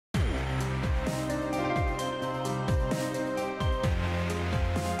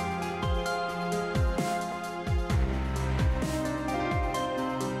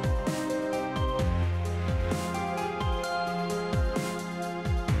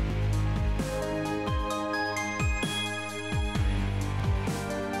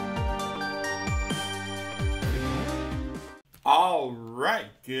All right,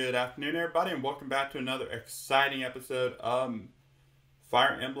 good afternoon, everybody, and welcome back to another exciting episode of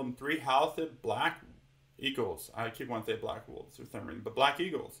Fire Emblem 3 House of Black Eagles. I keep wanting to say Black Wolves for some reason, but Black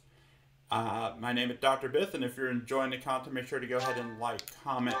Eagles. My name is Dr. Biff, and if you're enjoying the content, make sure to go ahead and like,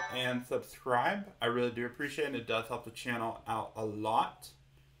 comment, and subscribe. I really do appreciate it, and it does help the channel out a lot.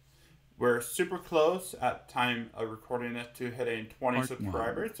 We're super close at time of recording it to hitting 20 Part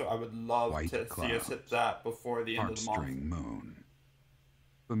subscribers, one. so I would love White to see us hit that before the end of the month. Heartstring moon.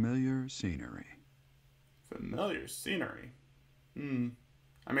 Familiar scenery. Familiar scenery.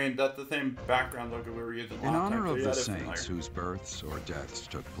 I mean, that's the same background logo we were using last In time. honor So of yeah, the that's saints familiar. whose births or deaths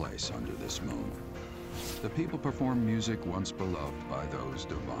took place under this moon, the people perform music once beloved by those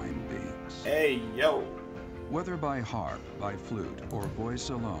divine beings. Hey, yo. Whether by harp, by flute, or voice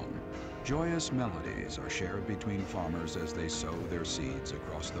alone, joyous melodies are shared between farmers as they sow their seeds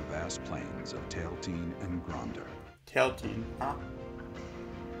across the vast plains of Tailteen and Gronder. Tailteen, huh?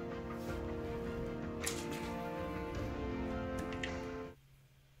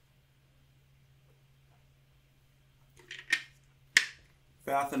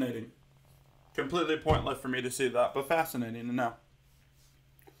 Fascinating. Completely pointless for me to see that, but fascinating to know.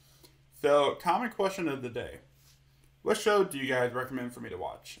 So, common question of the day. What show do you guys recommend for me to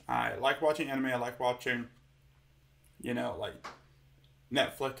watch? I like watching anime. I like watching, like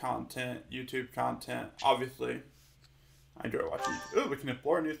Netflix content, YouTube content. Obviously, I enjoy watching. Ooh, we can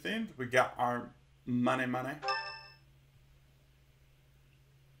explore new themes. We got our money.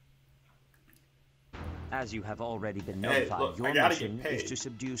 As you have already been Hey, notified, look, I your gotta get mission paid. is to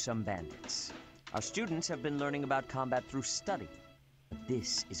subdue some bandits. Our students have been learning about combat through study, but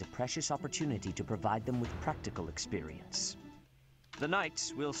this is a precious opportunity to provide them with practical experience. The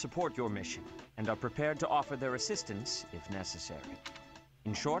Knights will support your mission and are prepared to offer their assistance if necessary.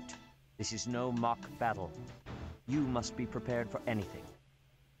 In short, this is no mock battle. You must be prepared for anything.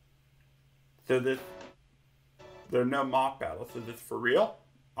 So there are no mock battles. So this for real?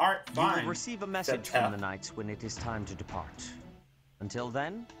 All right, You fine. will receive a message from the Knights when it is time to depart. Until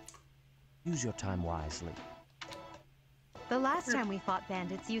then, use your time wisely. The last time we fought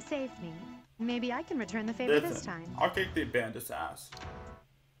bandits, you saved me. Maybe I can return the favor this time. I'll kick the bandit's ass.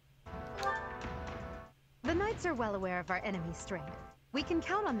 The Knights are well aware of our enemy's strength. We can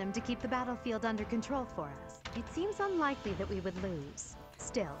count on them to keep the battlefield under control for us. It seems unlikely that we would lose.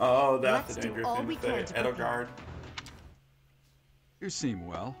 Still, Oh, that's let's a do dangerous all thing we to can say. to prepare. Edelgard. You seem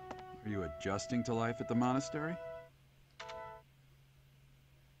well. Are you adjusting to life at the monastery?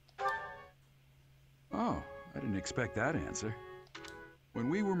 Oh, I didn't expect that answer. When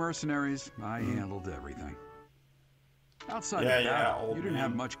we were mercenaries, I handled everything. Outside of that, old you didn't man.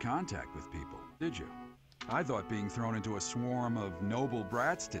 have much contact with people, did you? I thought being thrown into a swarm of noble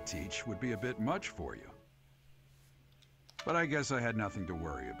brats to teach would be a bit much for you. But I guess I had nothing to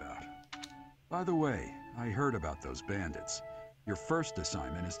worry about. By the way, I heard about those bandits. Your first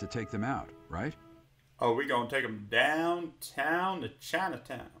assignment is to take them out, right? Oh, we gonna take them downtown to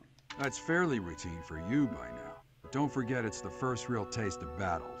Chinatown. That's fairly routine for you by now. But don't forget it's the first real taste of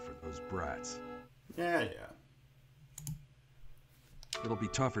battle for those brats. Yeah. It'll be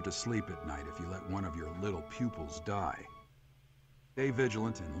tougher to sleep at night if you let one of your little pupils die. Stay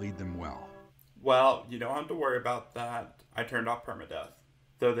vigilant and lead them well. Well, you don't have to worry about that. I turned off permadeath.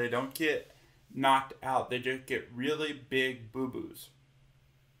 So they don't get knocked out. They just get really big boo-boos.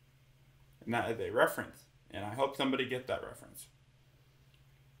 And that is a reference. And I hope somebody gets that reference.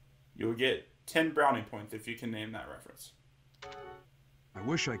 You'll get 10 brownie points if you can name that reference. I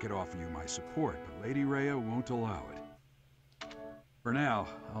wish I could offer you my support, but Lady Rhea won't allow it. For now,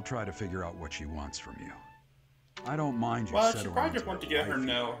 I'll try to figure out what she wants from you. I don't mind you Well, she settling probably just into wants to her get her life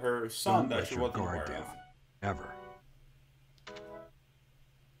know here. her son Don't that let she your wasn't guard aware down. of. Ever.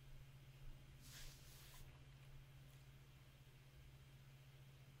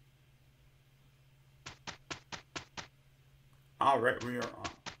 Alright, we are on.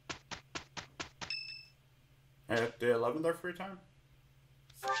 At the 11th or free time?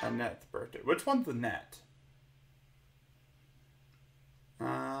 Annette's birthday. Which one's Annette?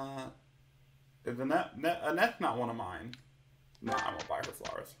 Is Annette's not one of mine. No, I won't buy her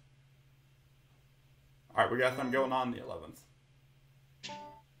flowers. Alright, we got something going on the 11th.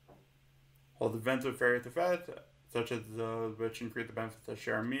 Hold events with various effects, such as those which increase the benefits of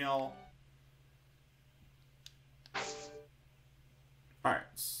share a meal. Alright,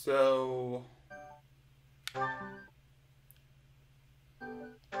 so...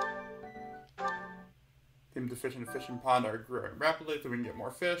 Seems the fish in the fishing pond are growing rapidly so we can get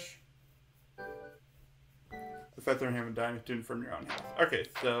more fish. The feather and have a dining student from your own house. Okay,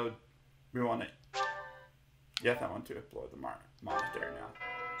 so we want to Yes, I want to explore the monastery now.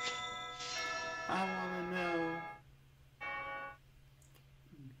 I want to know.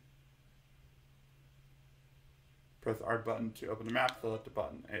 Press R button to open the map. Select the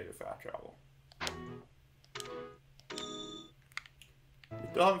button A to fast travel. You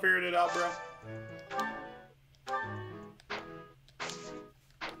still haven't figured it out, bro?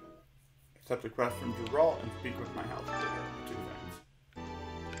 Accept a quest from Geralt and speak with my house leader. 2 things.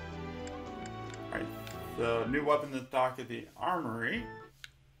 Alright, so new weapon in stock at the armory.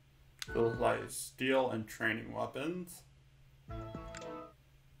 Those like steel and training weapons.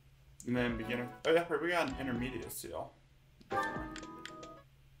 And then beginner. Oh yeah, we got an intermediate seal.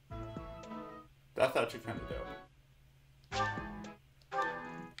 That's actually kind of dope.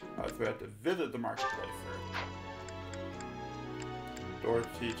 So we have to visit the marketplace first. Door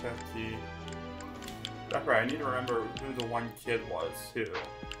key, chest key. That's right, I need to remember who the one kid was, too.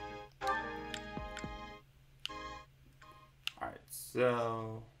 Alright,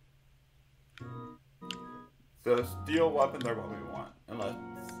 so steel weapons are what we want, unless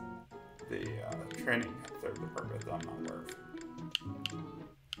the training serves the purpose I'm not aware of.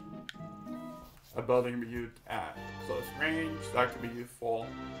 Ability can be used at close range, that can be useful.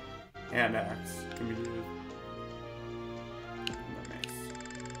 Hand axe can be used. Nice.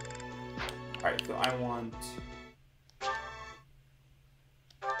 Alright, so I want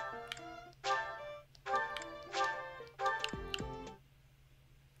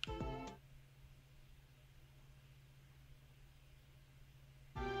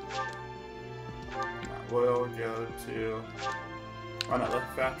we'll go to why not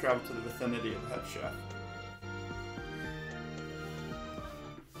let's fast travel to the vicinity of the head chef.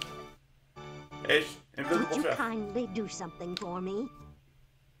 Invisible Would you chef. kindly do something for me?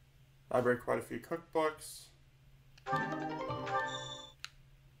 Library quite a few cookbooks.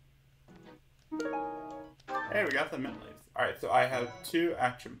 Hey, we got the mint leaves. Alright, so I have 2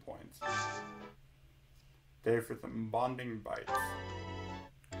 action points. Day for some bonding bites.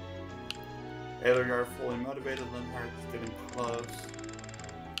 Aelgar fully motivated, Linhardt's getting close.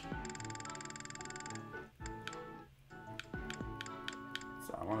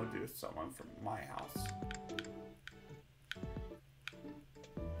 So I want to do someone from my house.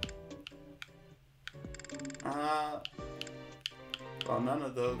 Well, none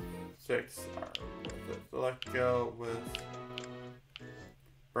of those 6 are worth it. So let's go with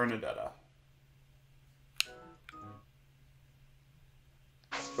Bernadetta.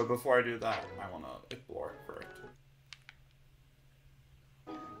 But before I do that, I want to explore first.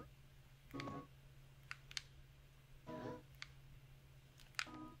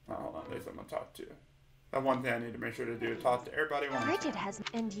 Oh, hold on, there's someone to talk to. That one thing I need to make sure to do, talk to everybody when Bridget has...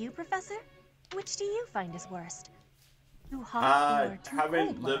 And you, Professor? Which do you find is worst? Too hot or too having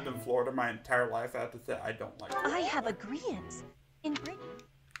cold lived weather? in Florida my entire life, I have to say I don't like it. I have agreements. In Britain...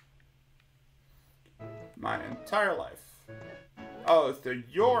 My entire life. Oh, so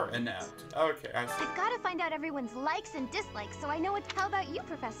you're inept. Okay, I see. I've got to find out everyone's likes and dislikes so I know what. How about you,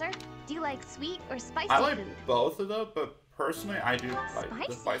 Professor? Do you like sweet or spicy I like food? both of them, but personally, I do like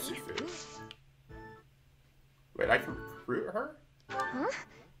the Spicy? spicy food. Wait, I can recruit her? Huh?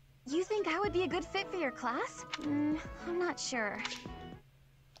 You think I would be a good fit for your class? I'm not sure.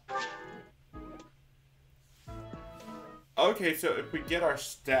 Okay, so if we get our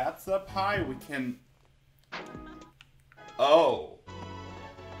stats up high, we can... Oh.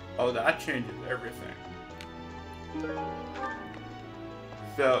 Oh, that changes everything.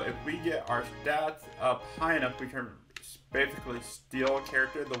 So if we get our stats up high enough, we can basically steal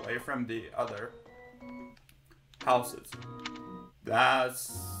characters away from the other houses.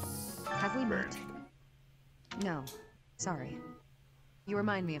 That's Have we very met? interesting. No. Sorry. You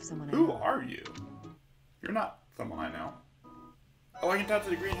remind me of someone I Who know. are you? You're not someone I know. Oh, I can talk to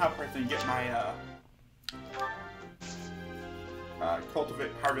the greenhouse person and get my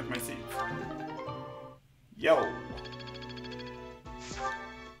cultivate, harvest my seeds. Yo.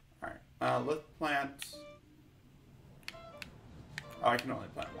 Alright, let's plant... Oh, I can only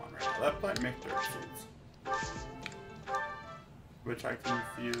plant 1 right now. Let's plant mixed dirt seeds. Which I can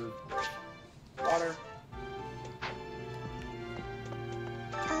infuse with water.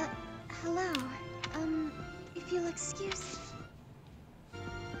 Hello. If you'll excuse...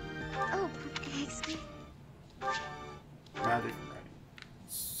 Oh, excuse... Magic and writing.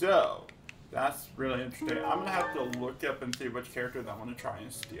 So, that's really interesting. I'm gonna have to look up and see which characters I want to try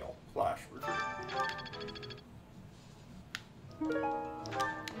and steal. Flash recruit.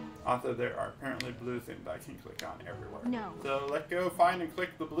 Also, there are apparently blue things I can click on everywhere. No. So let's go find and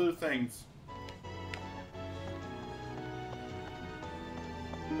click the blue things.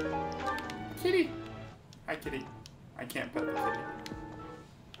 Kitty! Hi, kitty. I can't pet the kitty.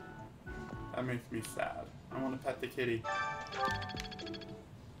 That makes me sad. I want to pet the kitty.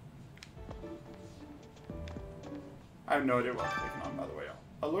 I have no idea what I'm clicking on, by the way.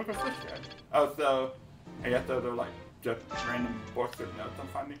 Oh, look, a fish guy. Oh, so I guess those are like just random books or notes I'm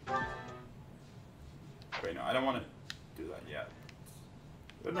finding. Wait, no, I don't want to do that yet.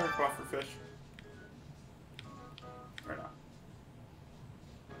 Isn't there a request for fish? Or not?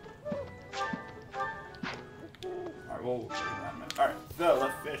 Alright, we'll do that in a minute. Alright, so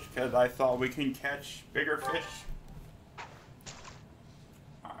let's fish, because I thought we can catch bigger fish.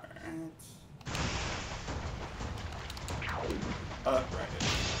 Alright. Oh, that's right.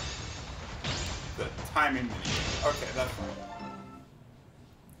 The timing menu. Okay, that's fine.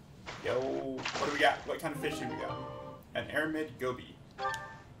 Yo, what do we got? What kind of fish do we got? An aramid goby.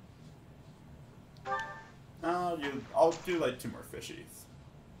 I'll do like 2 more fishies.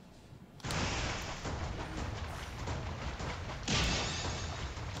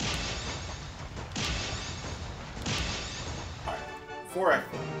 Alright, 4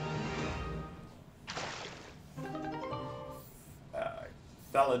 excellent.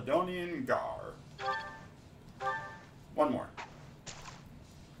 Caledonian gar. 1 more.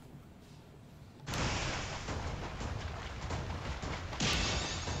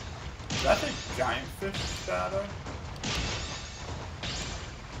 That's a giant fish shadow.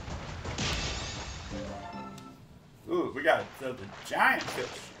 Ooh, we got the giant fish.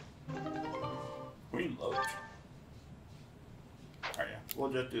 Queen Loach. Alright, yeah.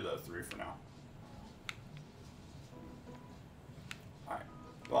 We'll just do those 3 for now. Alright.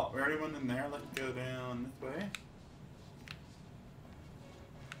 Well, we already went in there. Let's go down this way.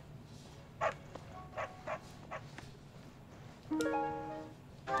 Ooh,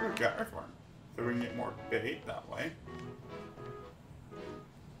 got our farm. So we can get more bait that way.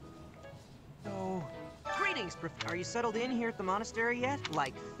 Oh, greetings, are you settled in here at the monastery yet?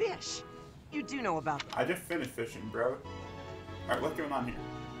 Like fish. You do know about them. I just finished fishing, bro. Alright, what's going on here?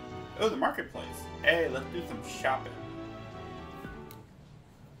 Oh, the marketplace. Hey, let's do some shopping.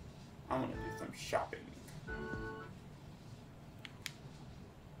 I want to do some shopping.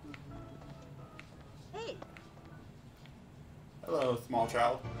 Hey, Hello, small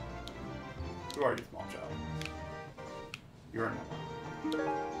child. Who are you, small child? You're a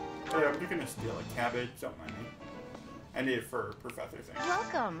normal. Hey, I'm just gonna steal a cabbage. Don't mind me. I need it for professor thing.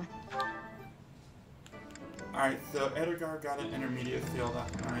 Welcome. Alright, so Edgar got an intermediate steal.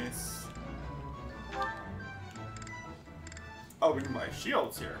 That's nice. Oh, we can buy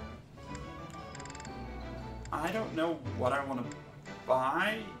shields here. I don't know what I want to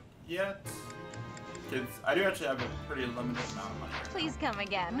buy yet. Because I do actually have a pretty limited amount of money. Please come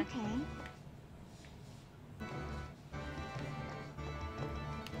again. okay.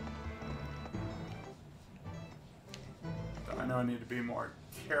 So I know I need to be more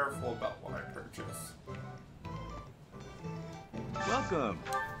careful about what I purchase. Welcome.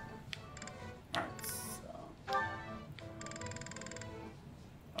 Alright, so...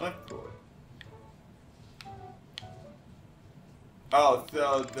 I like the wood. Oh,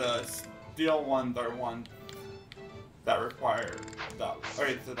 so the steel ones are ones that require that...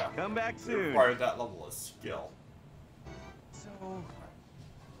 Okay, so that Come back soon. require that level of skill. So,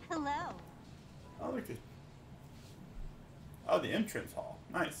 Hello. Oh, look at... Oh, the entrance hall.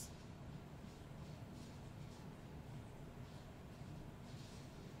 Nice.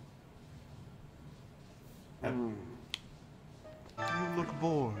 You look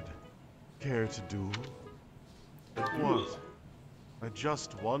bored. Care to duel? What? I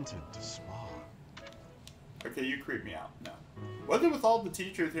just wanted to spar. Okay, you creep me out. No. What's it with all the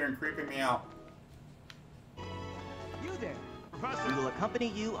teachers here and creeping me out? you there. We will accompany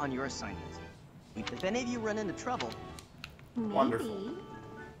you on your assignment. If any of you run into trouble, Wonderful. Maybe.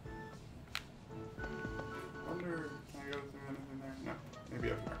 Wonder, can I go through anything there? No.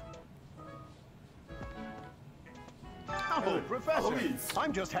 Maybe up here. Oh, Professor! Eloise.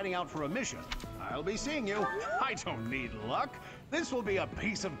 I'm just heading out for a mission. I'll be seeing you. I don't need luck. This will be a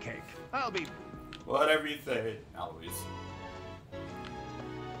piece of cake. I'll be... Whatever you say, Eloise.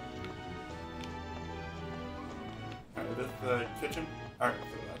 Alright, this is the kitchen. Alright, so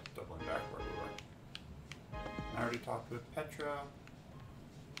that's doubling back where we were. I already talked with Petra.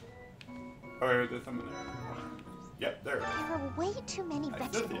 Oh, wait, there's something there in the corner. Yep, there it is. There are way too many I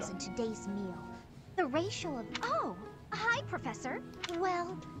vegetables said in today's meal. The ratio of... Oh, hi, Professor.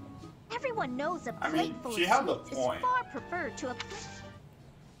 Well, everyone knows a I plate mean, full she of had the sweets is point. far preferred to a plate...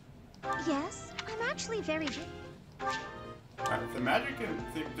 Yes, I'm actually very... Alright, so magic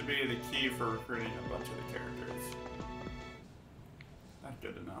seems to be the key for recruiting a bunch of the characters. That's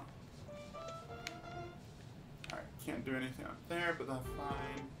good to know. can't do anything up there, but that's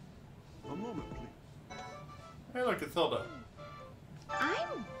fine. A moment, please. Hey, look, it's Hilda.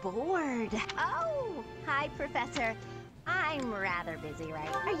 I'm bored. Oh, hi, Professor. I'm rather busy,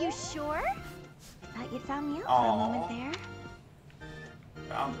 right? Are you sure? I thought you'd found me out for a moment there.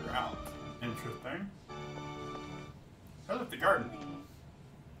 Found her out. Interesting. Oh, look, the garden.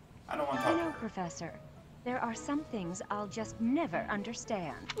 I don't want to talk You to know, her. Professor, there are some things I'll just never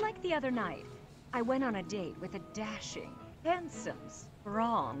understand. Like the other night, I went on a date with a dashing, handsome,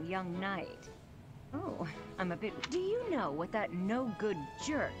 strong young knight. Oh, I'm a bit... Do you know what that no-good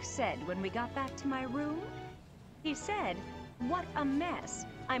jerk said when we got back to my room? He said, "What a mess.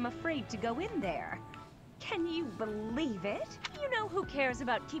 I'm afraid to go in there." Can you believe it? You know who cares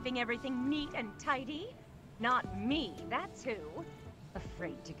about keeping everything neat and tidy? Not me, that's who.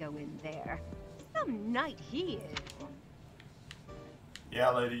 Afraid to go in there. Some knight he is.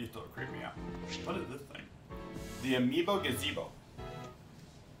 Yeah, lady, you still creep me out. What is this thing? The Amiibo Gazebo.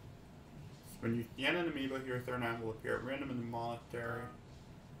 When you scan an amiibo, your third eye will appear at random in the monastery.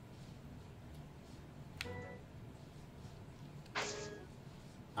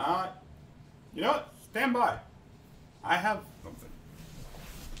 You know what? Stand by. I have something.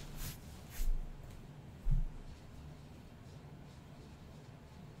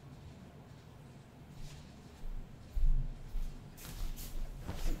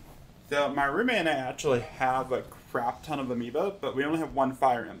 So my roommate and I actually have a crap ton of amiibo, but we only have one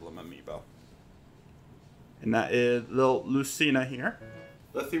Fire Emblem amiibo. And that is little Lucina here.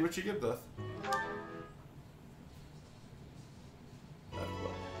 Let's see what she gives us.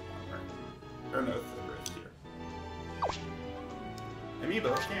 Or no, it's here.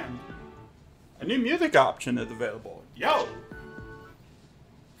 Amiibo scanned. A new music option is available. Yo!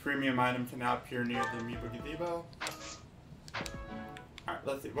 Premium item can now appear near the Amiibo Gazebo. Alright,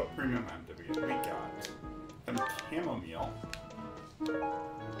 let's see. What premium item did we get? We got some chamomile.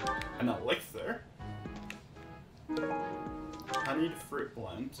 An elixir. Honeyed fruit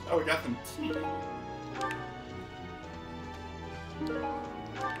blend. Oh, we got some tea.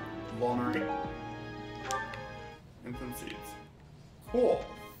 Vulnerary. And some seeds. Cool.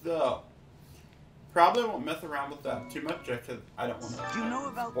 So, probably won't mess around with that too much because I don't want to Do you know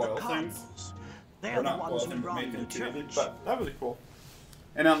about spoil the things. cardinals? They're Or the not ones spoil who things, but run make the them too easy. church. But that was cool.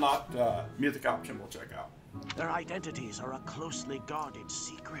 And unlocked music option we'll check out. Their identities are a closely guarded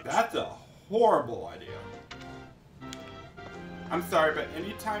secret. That's a horrible idea. I'm sorry, but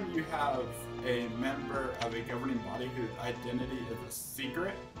anytime you have a member of a governing body whose identity is a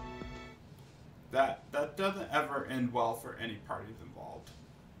secret, that doesn't ever end well for any parties involved.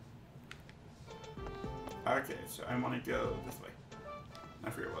 Okay, so I want to go this way. I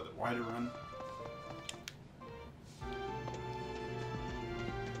forget what it, why to run.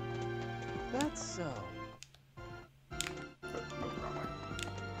 That's so. No, wrong way.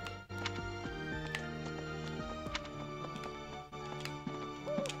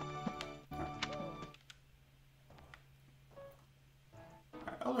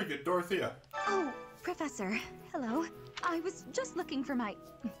 Oh, look at Dorothea. Oh, Professor. Hello. I was just looking for my...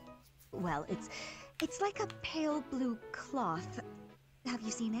 Well, it's like a pale blue cloth. Have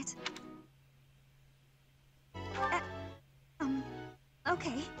you seen it?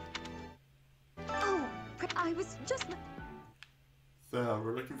 Okay. Oh, I was just... So,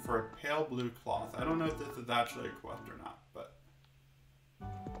 we're looking for a pale blue cloth. I don't know if this is actually a quest or not, but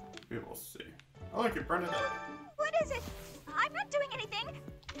we will see. Oh, look, it burned it up. What is it? I'm not doing anything.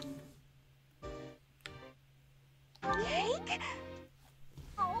 Cake?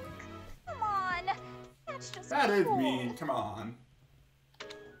 Oh, come on. That's just That is cool. mean, come on.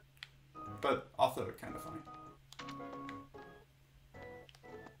 But also kind of funny.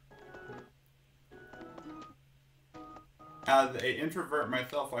 As an introvert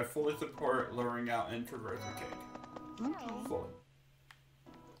myself, I fully support luring out introverts with cake. Okay. Fully.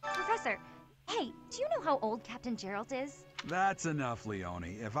 Professor, hey, do you know how old Captain Gerald is? That's enough, Leone.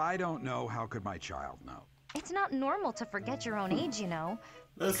 If I don't know, how could my child know? It's not normal to forget your own age, you know.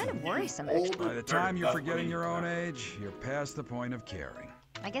 It's Listen, kind of worrisome, he's actually. By the time you're That's forgetting what your he- own age, you're past the point of caring.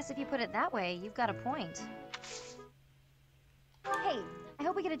 I guess if you put it that way, you've got a point. Hey, I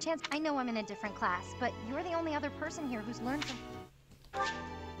hope we get a chance. I know I'm in a different class, but you're the only other person here who's learned from...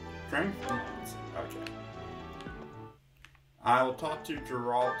 Strength and lungs. Okay. I will talk to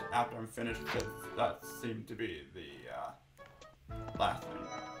Gerald after I'm finished because that seemed to be the last thing.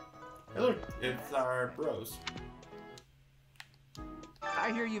 Hey look, it's our bros.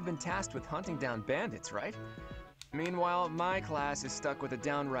 I hear you've been tasked with hunting down bandits, right? Meanwhile, my class is stuck with a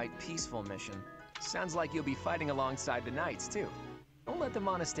downright peaceful mission. Sounds like you'll be fighting alongside the knights, too. Don't let the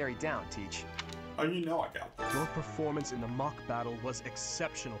monastery down, Teach. Oh, you know I got this. Your performance in the mock battle was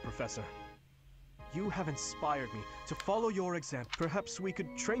exceptional, Professor. You have inspired me to follow your example. Perhaps we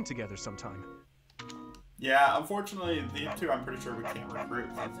could train together sometime. Yeah, unfortunately, these two I'm pretty sure we can't recruit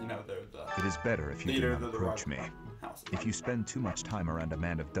since, you know, they're the It is better if you do leaders not of the approach me. houses. If you spend too much time around a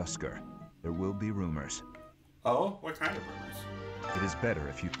man of Dusker, there will be rumors. Oh, what kind of rumors? It is better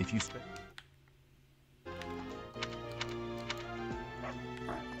if you spend...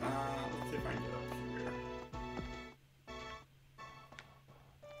 Alright, let's see if I can get up here.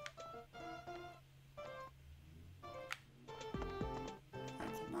 I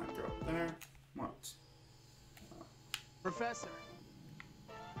cannot go up there. What? Professor.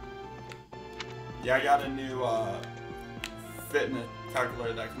 Yeah, I got a new fitness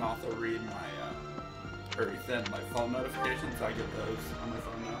calculator that can also read my or send my phone notifications, so I get those on my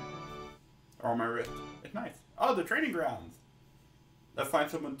phone now. Or on my wrist. It's nice. Oh, the training grounds. Let's find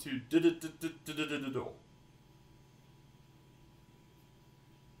someone to do.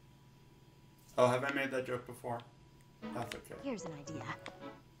 Oh, have I made that joke before? That's okay. Here's an idea.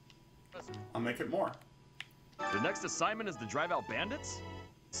 I'll make it more. The next assignment is to drive out bandits?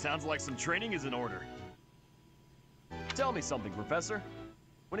 Sounds like some training is in order. Tell me something, Professor.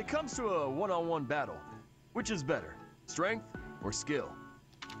 When it comes to a one-on-one battle, which is better, strength or skill?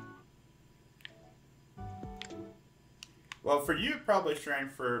 Well, for you, probably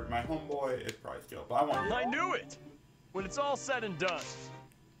strength. For my homeboy, it's probably skill. But I want you. I knew it! When it's all said and done.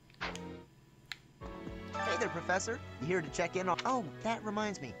 Hey there, Professor. You here to check in on... Oh, that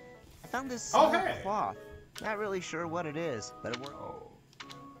reminds me. I found this hey. cloth. Not really sure what it is, but it works. Oh.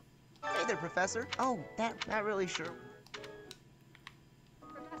 Hey there, Professor. Oh, not really sure.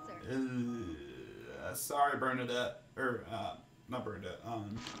 Professor. Sorry, Bernadette. Or, not Bernadette.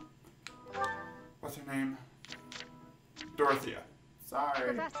 What's her name? Dorothea.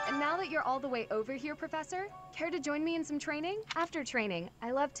 Sorry. Professor, and now that you're all the way over here, Professor, care to join me in some training? After training,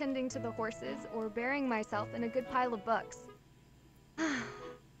 I love tending to the horses or burying myself in a good pile of books.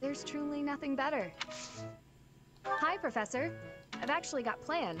 There's truly nothing better. Hi, Professor. I've actually got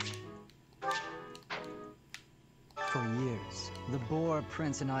plans. For years, the Boar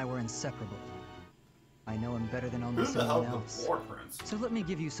Prince and I were inseparable. I know him better than Who almost the hell anyone is else. the Boar Prince? So let me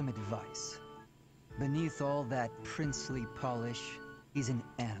give you some advice. Beneath all that princely polish, he's an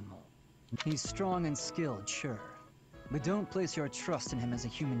animal. He's strong and skilled, sure. But don't place your trust in him as a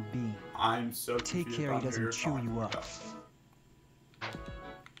human being. I'm so confused. Take care he doesn't chew you up.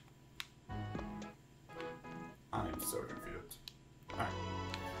 I'm so confused. Alright.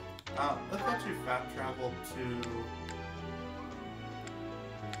 Let's actually fast travel to...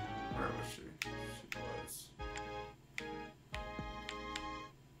 Where was she? She was...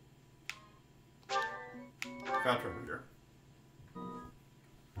 Fast travel here.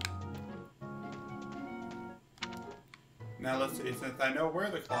 Now let's see, since I know where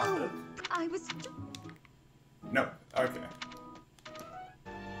the clock is... I was... No, okay.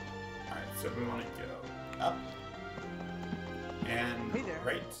 Alright, so we want to go up. And Hey there.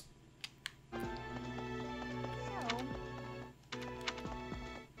 right.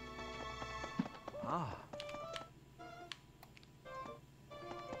 Ah.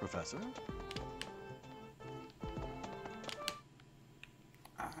 Professor?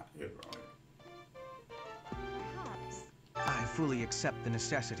 You're wrong. I fully accept the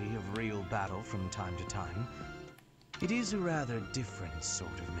necessity of real battle from time to time. It is a rather different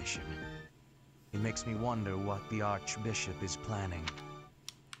sort of mission. It makes me wonder what the Archbishop is planning.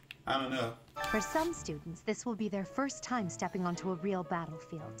 I don't know. For some students, this will be their first time stepping onto a real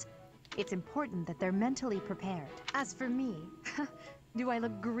battlefield. It's important that they're mentally prepared. As for me, do I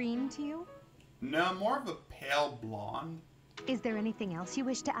look green to you? No, more of a pale blonde. Is there anything else you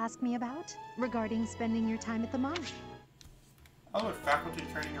wish to ask me about regarding spending your time at the mine? Oh, look, faculty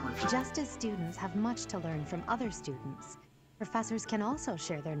training and recruitment. Just as students have much to learn from other students, professors can also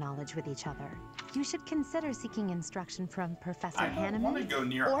share their knowledge with each other. You should consider seeking instruction from Professor I don't want to Hanneman go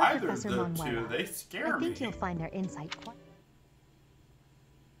near or either Professor of the Manuela. two. They scare I me. think you'll find their insight quite...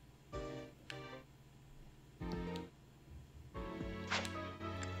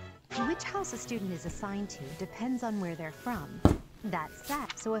 Which house a student is assigned to depends on where they're from. That's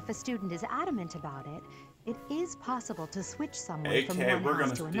that. So if a student is adamant about it, it is possible to switch someone from Okay, one we're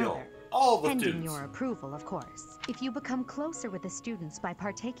house gonna to steal another. all the Pending students. your approval, of course. If you become closer with the students by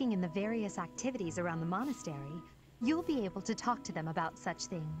partaking in the various activities around the monastery, you'll be able to talk to them about such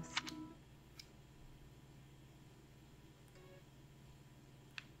things.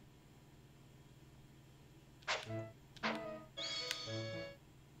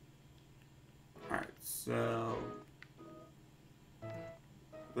 Alright, so...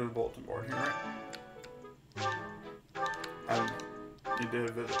 The bulletin board here, right? I need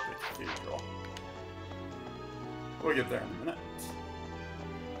to visit the cathedral. We'll get there in a minute.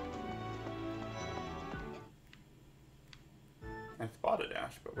 I spotted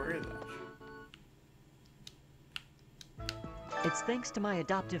Ash, but where is Ash? It's thanks to my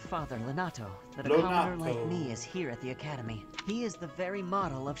adoptive father, Lenato, that a commoner like me is here at the Academy. He is the very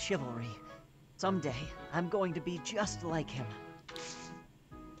model of chivalry. Someday, I'm going to be just like him.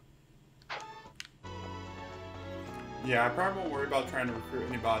 Yeah, I probably won't worry about trying to recruit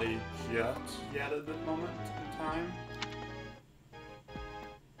anybody just yet at this moment in time.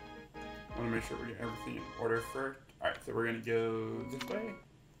 I want to make sure we get everything in order first. Alright, so we're going to go this way.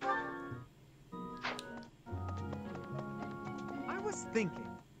 I was thinking.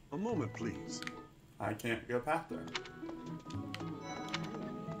 A moment, please. I can't go past there.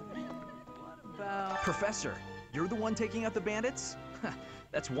 Professor, you're the one taking out the bandits?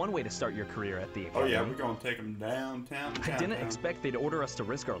 That's one way to start your career at the Academy. Oh yeah, we're going to take them downtown. I didn't expect they'd order us to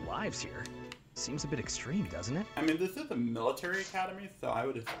risk our lives here. Seems a bit extreme, doesn't it? I mean, this is a military academy, so I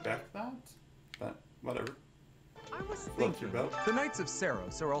would expect that. But whatever. I was thinking, the Knights of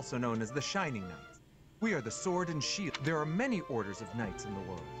Seiros are also known as the Shining Knights. We are the Sword and Shield. There are many orders of knights in the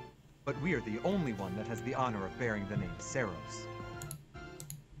world, but we are the only one that has the honor of bearing the name Seiros.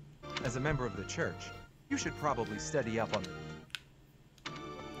 As a member of the church, you should probably study up on...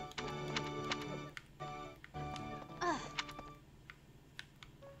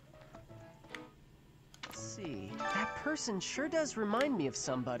 Let's see. That person sure does remind me of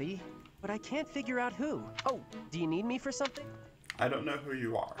somebody, but I can't figure out who. Oh, do you need me for something? I don't know who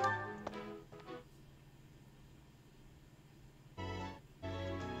you are.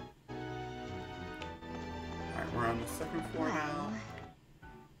 Alright, we're on the second floor now.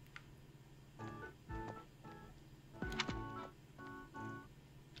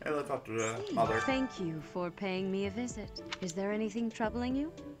 Hey, let's talk to the mother. Thank you for paying me a visit. Is there anything troubling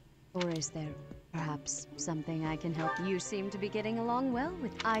you? Or is there perhaps something I can help? You seem to be getting along well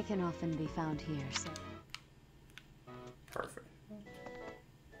with. I can often be found here, so. Perfect.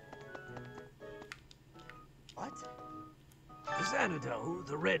 What? Xanadu,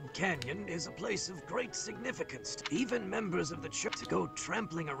 the Red Canyon, is a place of great significance to even members of the church to go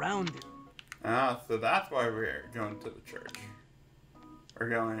trampling around it. Ah, so that's why we're going to the church. We're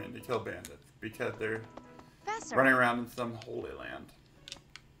going to kill bandits, because they're running around in some holy land.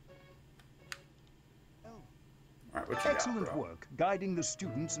 Alright, what you Excellent got, bro? work guiding the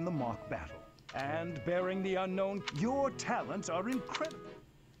students in the mock battle. And bearing the unknown, your talents are incredible.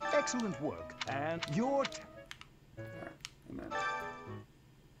 Excellent work, and your Alright, and then...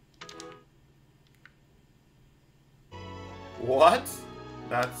 What?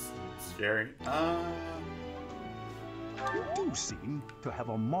 That's scary. You do seem to have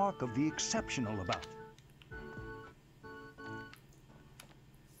a mark of the exceptional about you.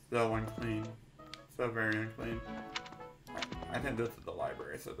 So unclean. So very unclean. Right, I think this is the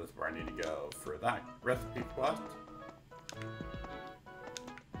library, so this is where I need to go for that recipe quest.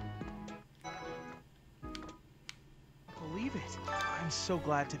 Believe it. I'm so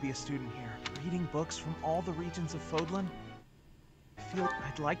glad to be a student here. Reading books from all the regions of Fodlan. I feel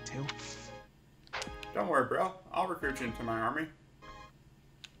I'd like to. Don't worry, bro. I'll recruit you into my army.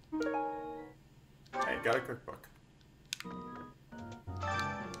 Hey, got a cookbook.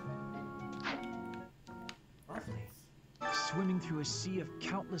 Swimming through a sea of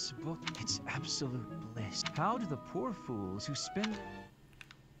countless books, it's absolute bliss. How do the poor fools who spend...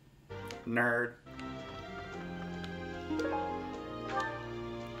 Nerd. Okay,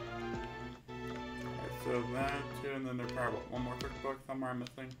 so that too, and then there's probably one more cookbook somewhere I'm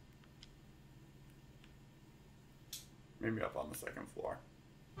missing. Maybe up on the second floor.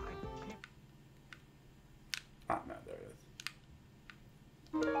 Ah, no, there it is.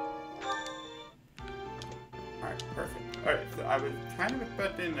 Alright, perfect. Alright, so I was kind of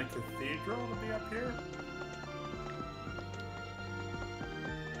expecting the cathedral to be up here.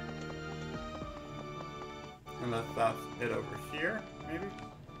 Unless that's it over here, maybe?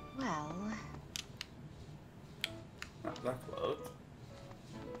 Well... Not that close.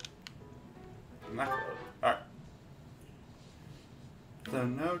 Not close. Alright. So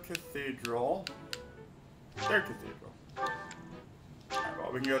no cathedral. Their cathedral. Alright,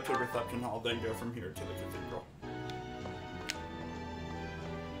 well we can go to the reception hall, then go from here to the cathedral.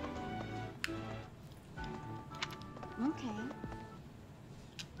 Okay.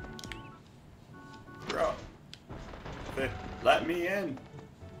 Bro. Let me in.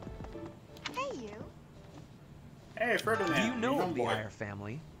 Hey, you. Hey, Ferdinand. Do you know young of the boy. Eyre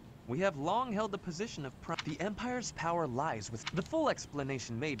family? We have long held the position of the Empire's power lies with... The full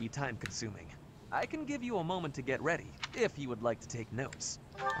explanation may be time-consuming. I can give you a moment to get ready, if you would like to take notes.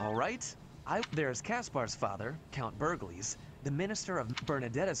 All right? There's Caspar's father, Count Burgles. The Minister of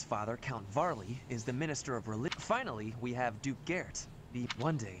Bernadetta's father, Count Varley, is the Minister of Religion. Finally, we have Duke Gert.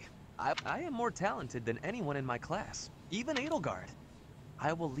 One day, I am more talented than anyone in my class, even Edelgard.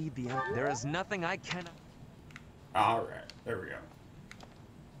 I will lead the... There is nothing I cannot... Alright, there we go.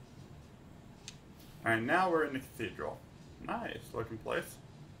 Alright, now we're in the cathedral. Nice looking place.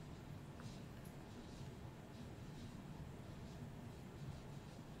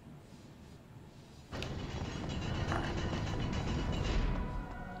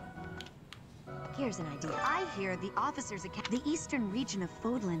 Here's an idea. I hear the officers' the eastern region of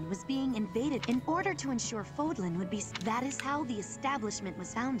Fodlan was being invaded in order to ensure Fodlan would be... That is how the establishment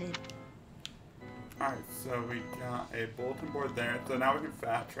was founded. Alright, so we got a bulletin board there, so now we can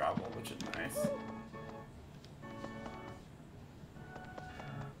fast travel, which is nice.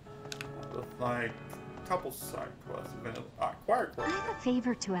 With like a couple side quests available. Choir I quests. have a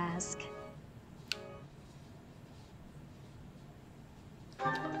favor to ask.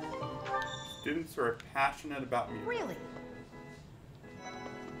 Students who are passionate about music. Really?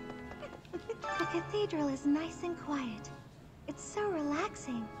 The cathedral is nice and quiet. It's so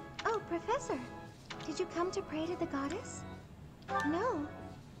relaxing. Oh, Professor, did you come to pray to the goddess? No.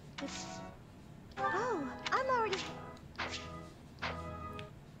 Oh, I'm already...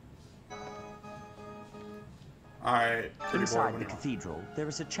 Alright, Inside the cathedral, there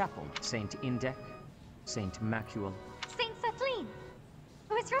is a chapel. Saint Indec, Saint Macul. Saint Kathleen!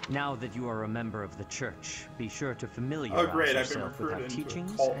 What's wrong? Now that you are a member of the church, be sure to familiarize yourself with our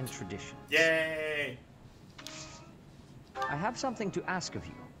teachings and traditions. Yay! I have something to ask of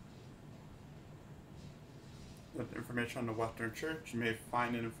you. With information on the Western Church, you may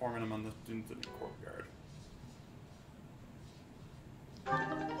find an informant among the students in the courtyard.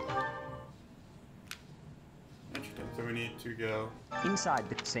 Interesting, so we need to go... Inside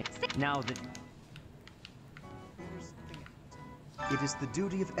the saint. Now that... It is the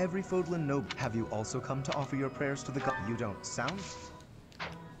duty of every Fodlan noble. Have you also come to offer your prayers to the god? You don't sound...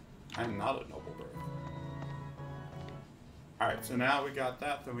 I'm not a noble bird. Alright, so now we got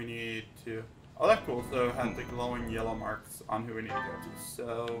that, so we need to... Oh, that's cool, so it has the glowing yellow marks on who we need to go to,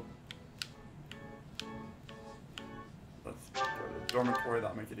 so... Let's go to the dormitory,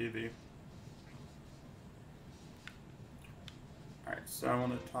 that'll make it easy. Alright, so I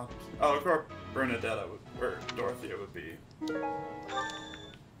want to talk to... Oh, of course, Bernadetta would... Or Dorothea would be...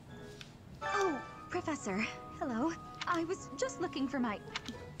 Oh, Professor. Hello. I was just looking for my...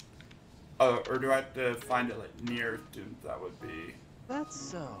 Oh, or do I have to find it, like, near students? That would be... That's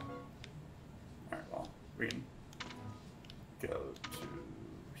so. Alright, well, we can go to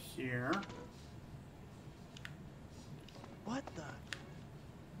here. What the?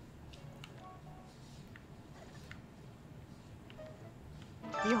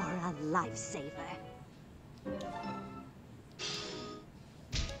 You're a lifesaver.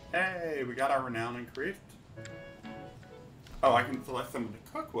 Hey, we got our renown increased. Oh, I can select someone to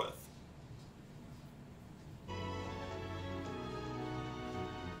cook with.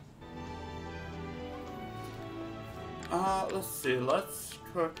 Let's see, let's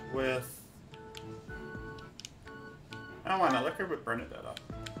cook with... Oh, why not? Let's cook with Bernadetta.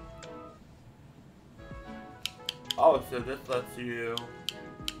 Oh, so this lets you...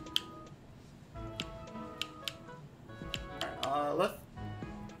 Alright, let's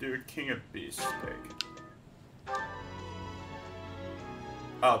do a King of Beast steak.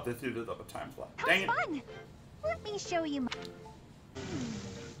 Oh, this uses up a time slot. Dang it! Fun! Let me show you my...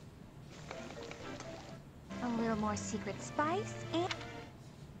 A little more secret spice and...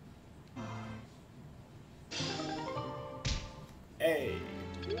 Hey!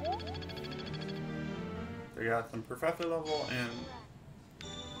 We got some professor level and...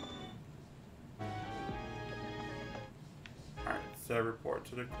 Alright, so report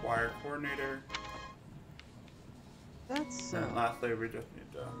to the choir coordinator. That's And lastly, we just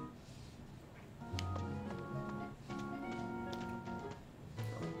need to...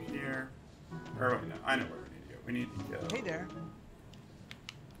 Go up here. Or wait, no, I know where we need to go. We need to go... Hey there.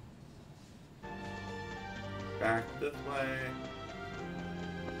 Back this way.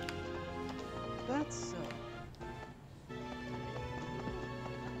 That's so.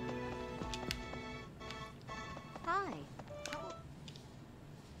 Hi.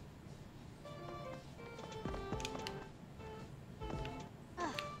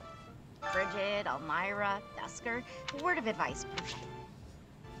 Bridget, Elmira, Dusker. Word of advice.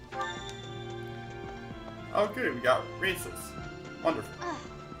 Oh, good, we got races. Wonderful.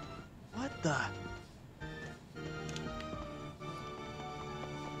 the...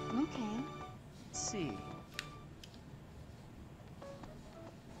 Okay. Let's see.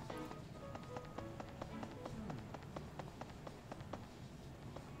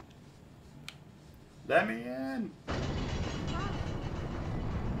 Let me in.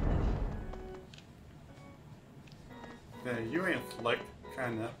 Yeah, you ain't slick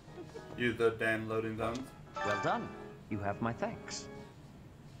trying to use the damn loading zones. Well done. You have my thanks.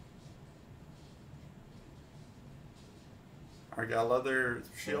 I got a leather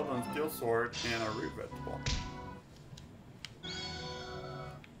shield and steel sword and a root vegetable.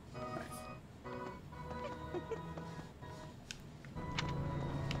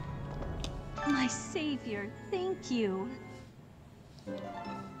 My savior, thank you.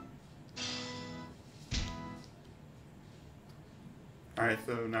 Alright,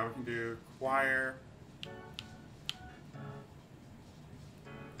 so now we can do choir.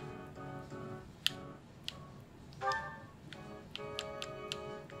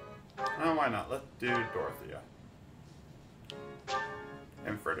 Oh, why not? Let's do Dorothea.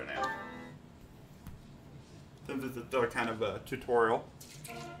 And Ferdinand. Since it's still kind of a tutorial.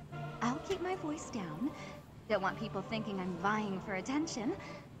 I'll keep my voice down. Don't want people thinking I'm vying for attention.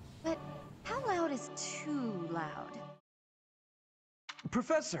 But how loud is too loud?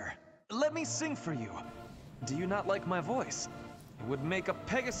 Professor, let me sing for you. Do you not like my voice? It would make a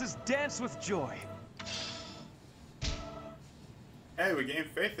Pegasus dance with joy. Hey, we gained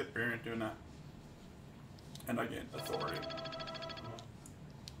faith if we aren't doing that. And I gained authority.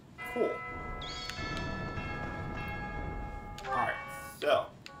 Cool. Alright, so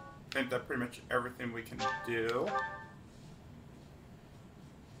I think that's pretty much everything we can do.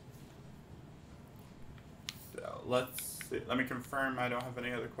 So let's see. Let me confirm I don't have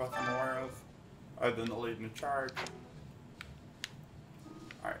any other quests I'm aware of, other than the leading the charge.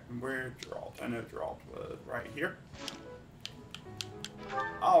 Alright, and where's Geralt? I know Geralt was right here.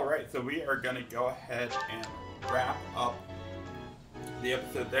 Alright, so we are going to go ahead and wrap up the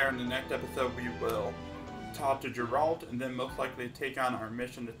episode there. In the next episode, we will talk to Geralt and then most likely take on our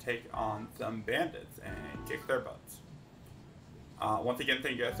mission to take on some bandits and kick their butts. Once again,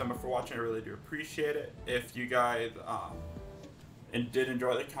 thank you guys so much for watching. I really do appreciate it. If you guys did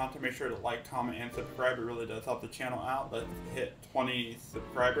enjoy the content, make sure to like, comment, and subscribe. It really does help the channel out. Let's hit 20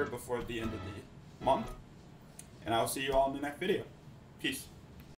 subscribers before the end of the month. And I'll see you all in the next video. Peace.